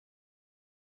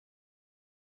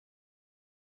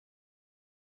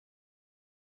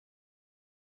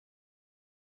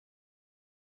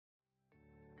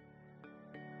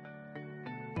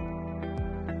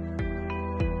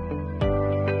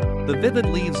The vivid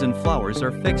leaves and flowers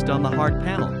are fixed on the hard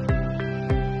panel.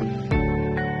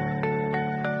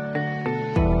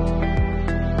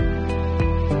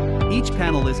 Each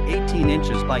panel is 18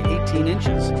 inches by 18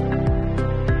 inches.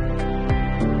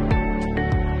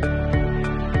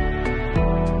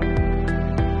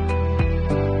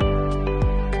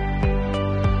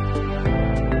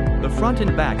 The front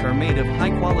and back are made of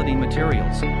high-quality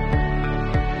materials.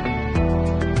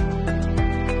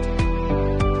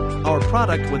 Our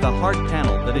product with a hard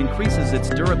panel that increases its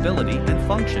durability and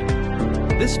function.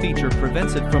 This feature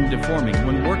prevents it from deforming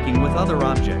when working with other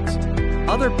objects.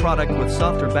 Other product with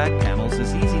softer back panels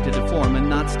is easy to deform and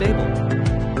not stable.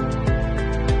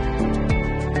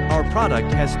 Our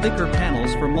product has thicker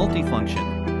panels for multifunction.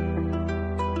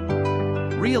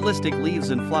 Realistic leaves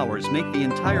and flowers make the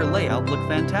entire layout look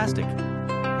fantastic.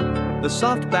 The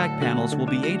soft back panels will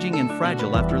be aging and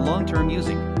fragile after long-term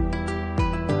using.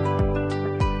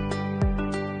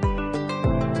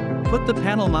 Put the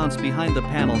panel mounts behind the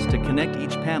panels to connect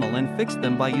each panel and fix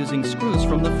them by using screws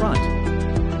from the front.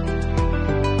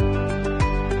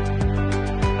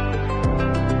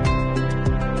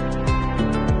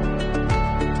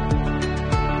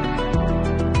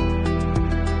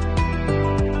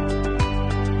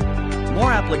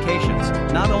 More applications,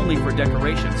 not only for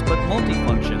decorations but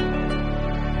multifunction.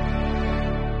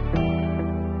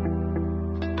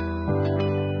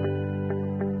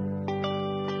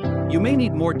 You may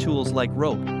need more tools like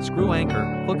rope, screw anchor,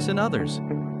 hooks and others.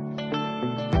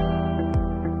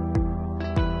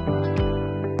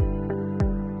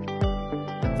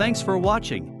 Thanks for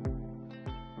watching.